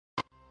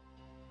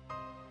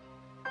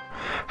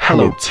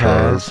Hello,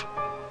 Taz.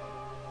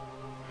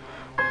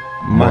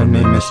 My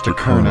name is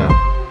Dacurno,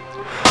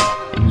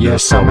 and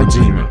yes, I'm a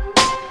demon.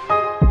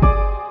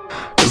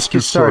 Let's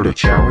get started,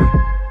 shall we?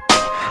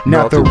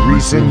 Now the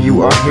reason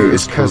you are here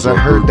is cause I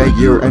heard that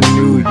you're a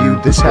new you.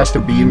 This has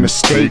to be a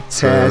mistake,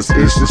 Taz.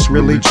 Is this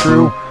really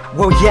true?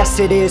 Well, yes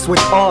it is,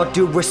 with all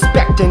due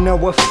respect and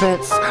no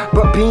offense,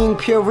 but being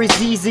pure is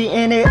easy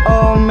and it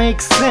all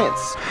makes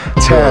sense.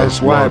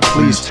 Taz, why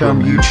please tell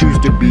me you choose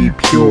to be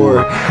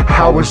pure?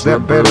 How is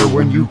that better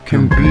when you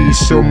can be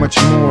so much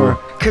more?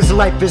 Cause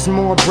life is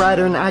more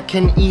brighter and I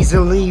can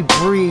easily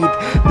breathe.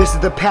 This is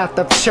the path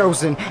I've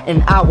chosen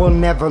and I will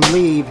never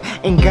leave.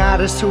 And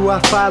God is who I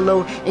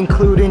follow,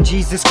 including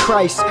Jesus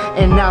Christ.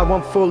 And now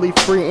I'm fully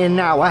free and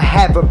now I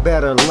have a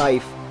better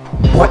life.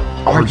 What?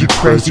 Are you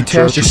crazy,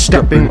 Taz? You're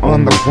stepping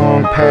on the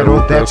wrong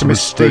paddle. That's a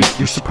mistake.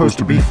 You're supposed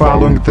to be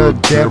following the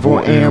devil.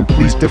 And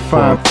please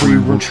define free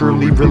when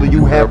truly, really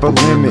you have a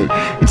limit.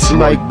 It's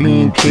like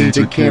being caged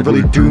and can't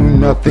really do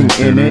nothing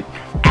in it.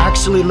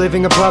 Actually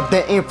living above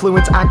the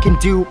influence, I can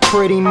do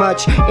pretty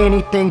much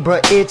anything,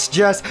 but it's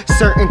just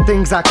certain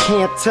things I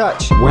can't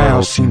touch.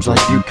 Wow, seems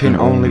like you can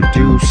only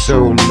do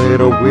so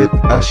little. With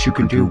us you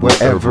can do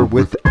whatever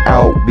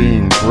without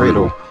being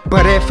brittle.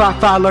 But if I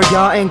follow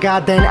y'all and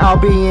God, then I'll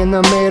be in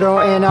the middle,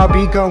 and I'll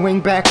be going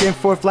back and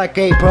forth like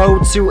a bow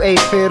to a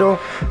fiddle.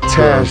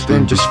 Taz,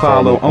 then just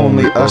follow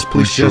only us.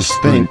 Please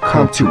just think,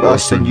 come to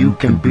us and you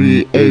can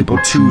be able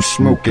to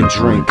smoke and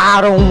drink. I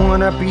don't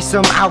wanna be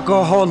some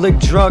alcoholic,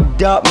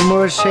 drugged up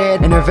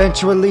mushhead and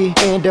eventually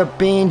end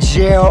up in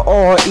jail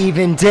or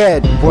even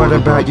dead. What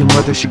about your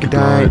mother? She could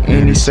die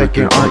any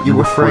second. Aren't you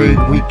afraid?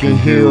 We can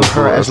heal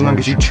her as long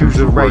as you choose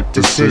the right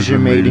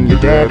decision. Made in your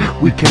dad,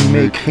 we can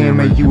make him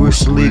a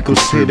U.S. legal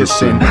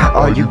citizen.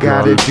 All you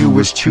gotta do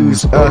is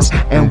choose us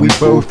and we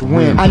both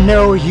win. I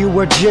know you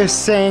were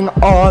just saying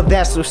all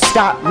that, so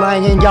stop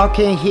lying. Y'all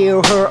can't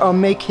heal her or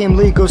make him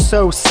legal,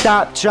 so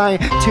stop trying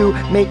to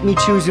make me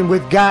choosing.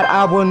 With God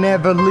I will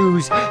never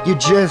lose. You're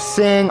just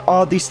saying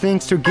all these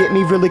things to get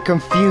me really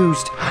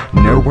confused.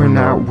 No, we're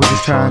not. We're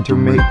just trying to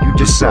make you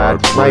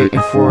decide right,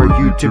 and for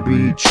you to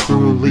be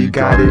truly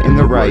guided in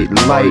the right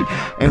light.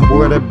 And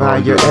what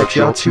about your ex?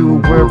 Y'all two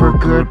were a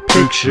good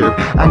picture.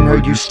 I know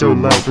you still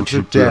love her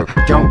to death.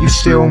 Don't you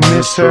still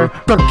miss her?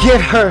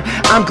 Forget her.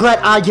 I'm glad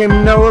I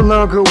am no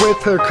longer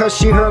with her, cause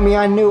she hurt me.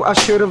 I knew I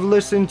should have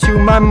listened to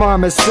my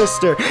mama's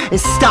sister and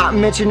stop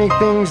mentioning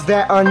things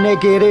that are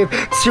negative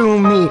to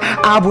me.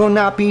 I will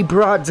not be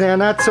brought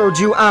down. I told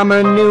you I'm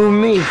a new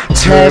me.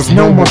 Taz,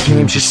 no more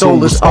games. Your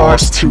soul is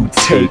ours to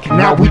take.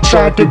 Now we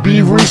tried to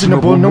be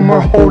reasonable. No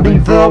more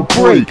holding the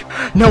break.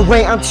 No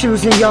way, I'm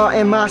choosing y'all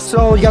and my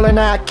soul. Y'all are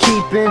not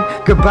keeping.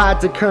 Goodbye,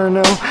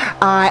 Dacurno.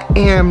 I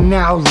am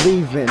now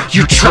leaving.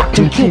 You trapped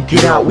and can't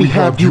get out. We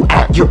have you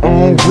at your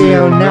own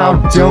will.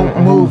 Now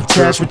don't move,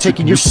 Taz. We're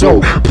taking your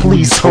soul.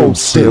 Please hold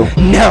still.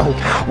 No.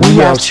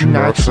 We out you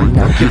nicely.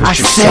 Now give us I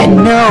your said soul.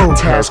 no.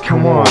 Taz,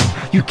 come on.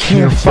 You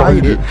can't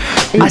fight it.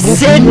 I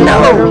said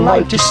no.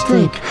 Life, just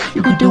think.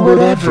 You can do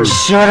whatever.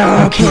 Shut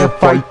up. You can't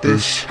fight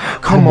this.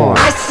 Come on.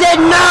 I said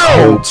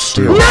no. Hold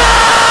still.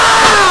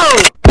 No!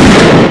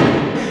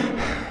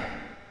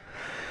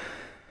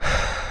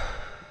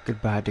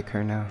 Goodbye,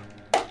 Dacurno.